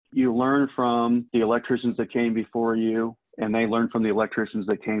You learn from the electricians that came before you, and they learned from the electricians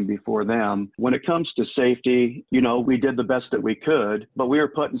that came before them. When it comes to safety, we did the best that we could, but we were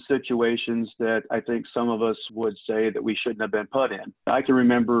put in situations that I think some of us would say that we shouldn't have been put in. I can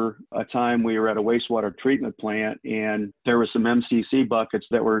remember a time we were at a wastewater treatment plant, and there were some MCC buckets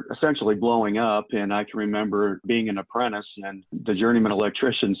that were essentially blowing up, and I can remember being an apprentice and the journeyman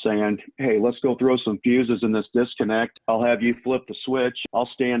electrician saying, "Hey, let's go throw some fuses in this disconnect. I'll have you flip the switch. I'll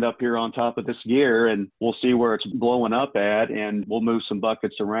stand up here on top of this gear, and we'll see where it's blowing up at, and we'll move some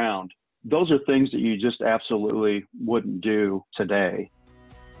buckets around." Those are things that you just absolutely wouldn't do today.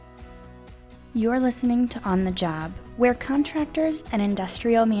 You're listening to On the Job, where contractors and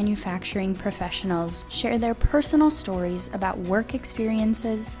industrial manufacturing professionals share their personal stories about work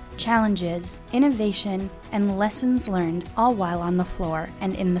experiences, challenges, innovation, and lessons learned, all while on the floor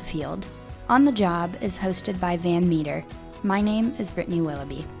and in the field. On the Job is hosted by Van Meter. My name is Brittany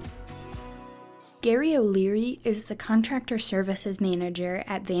Willoughby. Garry O'Leary is the Contractor Services Manager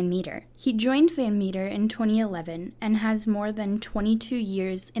at Van Meter. He joined Van Meter in 2011 and has more than 22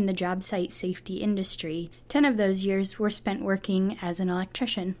 years in the job site safety industry. 10 of those years were spent working as an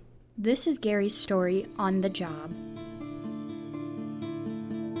electrician. This is Garry's story on the job.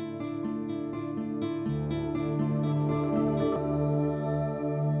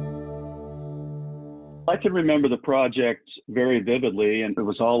 I can remember the project very vividly, and it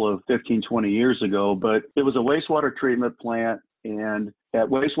was all of 15, 20 years ago, but it was a wastewater treatment plant. And at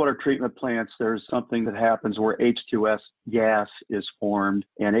wastewater treatment plants, there's something that happens where H2S gas is formed,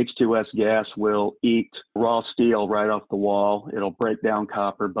 and H2S gas will eat raw steel right off the wall. It'll break down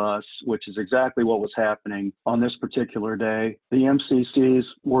copper bus, which is exactly what was happening on this particular day. The MCCs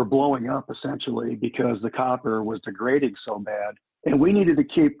were blowing up essentially because the copper was degrading so bad. And we needed to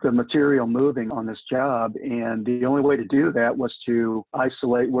keep the material moving on this job, and the only way to do that was to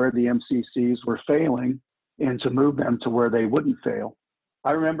isolate where the MCCs were failing and to move them to where they wouldn't fail.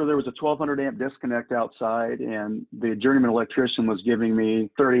 I remember there was a 1200 amp disconnect outside, and the journeyman electrician was giving me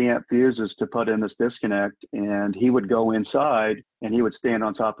 30 amp fuses to put in this disconnect, and he would go inside and he would stand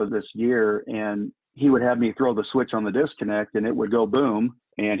on top of this gear, and he would have me throw the switch on the disconnect, and it would go boom.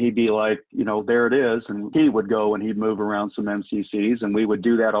 And he'd be like, there it is. And he would go and he'd move around some MCCs, and we would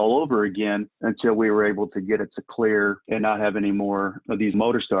do that all over again until we were able to get it to clear and not have any more of these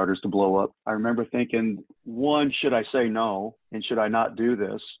motor starters to blow up. I remember thinking, one, should I say no? And should I not do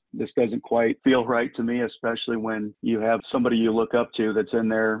this? This doesn't quite feel right to me, especially when you have somebody you look up to that's in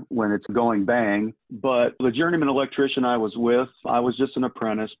there when it's going bang. But the journeyman electrician I was with, I was just an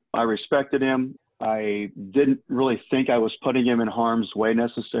apprentice. I respected him. I didn't really think I was putting him in harm's way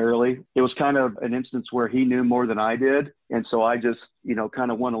necessarily. It was kind of an instance where he knew more than I did. And so I just,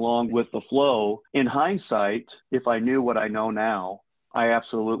 kind of went along with the flow. In hindsight, if I knew what I know now, I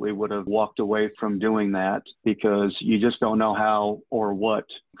absolutely would have walked away from doing that, because you just don't know how or what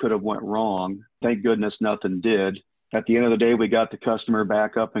could have went wrong. Thank goodness nothing did. At the end of the day, we got the customer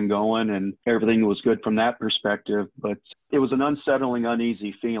back up and going, and everything was good from that perspective. But it was an unsettling,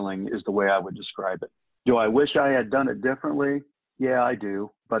 uneasy feeling is the way I would describe it. Do I wish I had done it differently? Yeah, I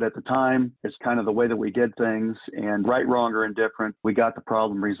do. But at the time, it's kind of the way that we did things, and right, wrong, or indifferent, we got the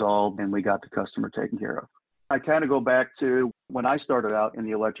problem resolved and we got the customer taken care of. I kind of go back to when I started out in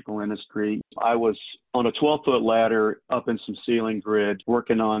the electrical industry. I was on a 12-foot ladder up in some ceiling grid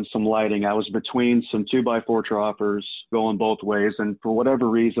working on some lighting. I was between some 2x4 troffers going both ways. And for whatever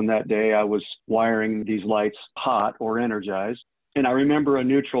reason that day, I was wiring these lights hot or energized. And I remember a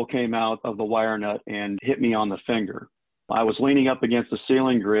neutral came out of the wire nut and hit me on the finger. I was leaning up against the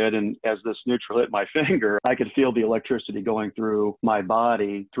ceiling grid, and as this neutral hit my finger, I could feel the electricity going through my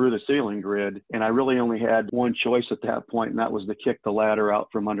body, through the ceiling grid. And I really only had one choice at that point, and that was to kick the ladder out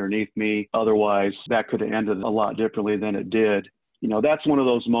from underneath me. Otherwise, that could have ended a lot differently than it did. That's one of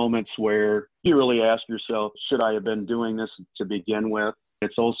those moments where you really ask yourself, should I have been doing this to begin with?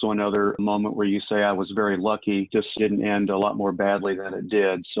 It's also another moment where you say I was very lucky, just didn't end a lot more badly than it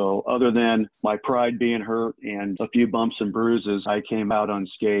did. So other than my pride being hurt and a few bumps and bruises, I came out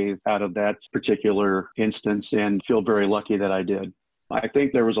unscathed out of that particular instance and feel very lucky that I did. I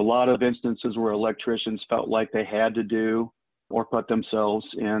think there was a lot of instances where electricians felt like they had to do or put themselves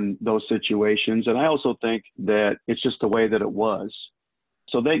in those situations. And I also think that it's just the way that it was.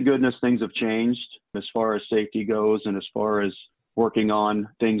 So thank goodness things have changed as far as safety goes and as far as working on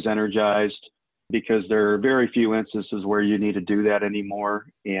things energized, because there are very few instances where you need to do that anymore.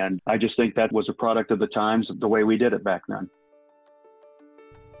 And I just think that was a product of the times, the way we did it back then.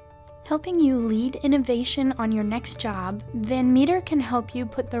 Helping you lead innovation on your next job, Van Meter can help you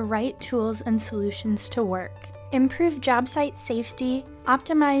put the right tools and solutions to work. Improve job site safety,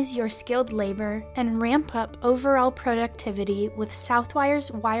 optimize your skilled labor, and ramp up overall productivity with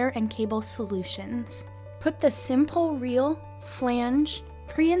Southwire's wire and cable solutions. Put the simple reel, flange,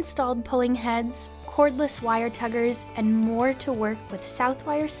 pre-installed pulling heads, cordless wire tuggers, and more to work with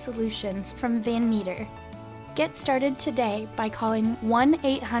Southwire solutions from Van Meter. Get started today by calling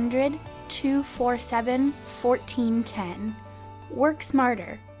 1-800-247-1410. Work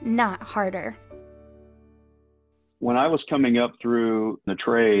smarter, not harder. When I was coming up through the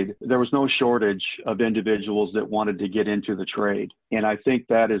trade, there was no shortage of individuals that wanted to get into the trade. And I think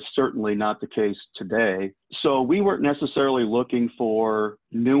that is certainly not the case today. So we weren't necessarily looking for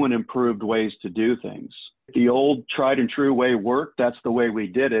new and improved ways to do things. The old tried and true way worked, that's the way we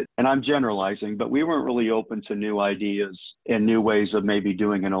did it. And I'm generalizing, but we weren't really open to new ideas and new ways of maybe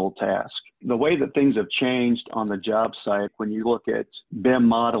doing an old task. The way that things have changed on the job site, when you look at BIM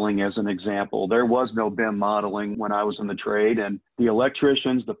modeling as an example, there was no BIM modeling when I was in the trade, and the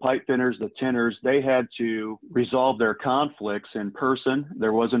electricians, the pipe fitters, the tinners, they had to resolve their conflicts in person.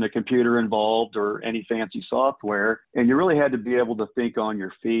 There wasn't a computer involved or any fancy software, and you really had to be able to think on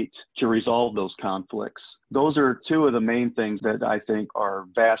your feet to resolve those conflicts. Those are two of the main things that I think are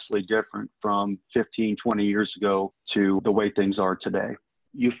vastly different from 15, 20 years ago to the way things are today.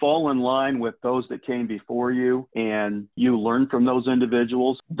 You fall in line with those that came before you, and you learn from those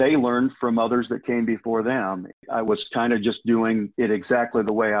individuals. They learned from others that came before them. I was kind of just doing it exactly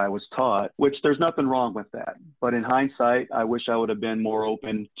the way I was taught, which there's nothing wrong with that. But in hindsight, I wish I would have been more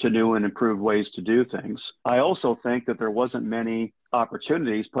open to new and improved ways to do things. I also think that there wasn't many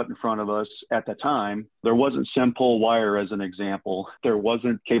opportunities put in front of us at the time. There wasn't sim-pull wire as an example. There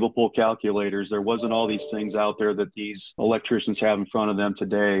wasn't cable pull calculators. There wasn't all these things out there that these electricians have in front of them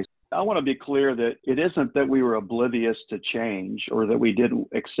today. I want to be clear that it isn't that we were oblivious to change or that we didn't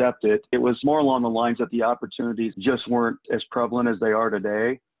accept it. It was more along the lines that the opportunities just weren't as prevalent as they are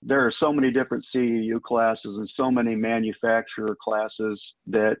today. There are so many different CEU classes and so many manufacturer classes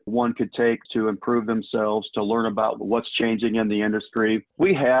that one could take to improve themselves, to learn about what's changing in the industry.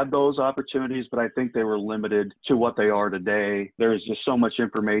 We had those opportunities, but I think they were limited to what they are today. There's just so much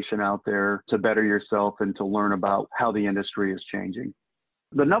information out there to better yourself and to learn about how the industry is changing.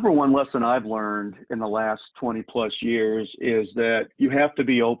 The number one lesson I've learned in the last 20 plus years is that you have to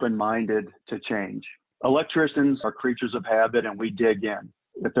be open-minded to change. Electricians are creatures of habit, and we dig in.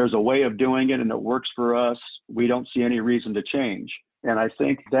 If there's a way of doing it and it works for us, we don't see any reason to change. And I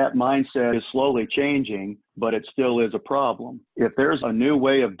think that mindset is slowly changing, but it still is a problem. If there's a new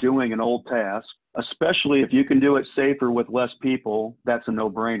way of doing an old task, especially if you can do it safer with less people, that's a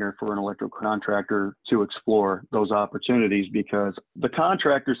no-brainer for an electrical contractor to explore those opportunities, because the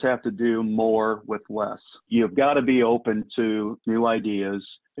contractors have to do more with less. You've got to be open to new ideas.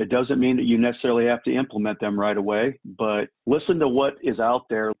 It doesn't mean that you necessarily have to implement them right away, but listen to what is out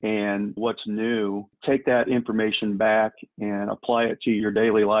there and what's new. Take that information back and apply it to your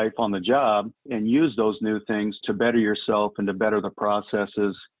daily life on the job, and use those new things to better yourself and to better the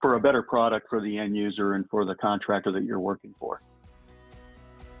processes for a better product for the end user and for the contractor that you're working for.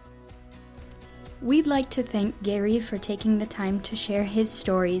 We'd like to thank Garry for taking the time to share his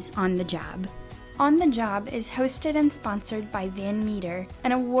stories on the job. On the Job is hosted and sponsored by Van Meter,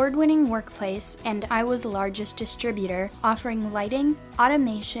 an award-winning workplace and Iowa's largest distributor, offering lighting,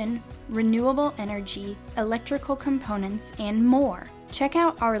 automation, renewable energy, electrical components, and more. Check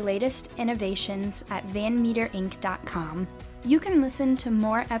out our latest innovations at vanmeterinc.com. You can listen to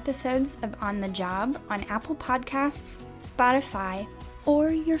more episodes of On the Job on Apple Podcasts, Spotify,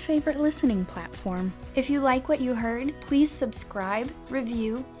 or your favorite listening platform. If you like what you heard, please subscribe,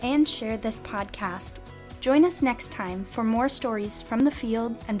 review, and share this podcast. Join us next time for more stories from the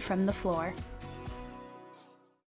field and from the floor.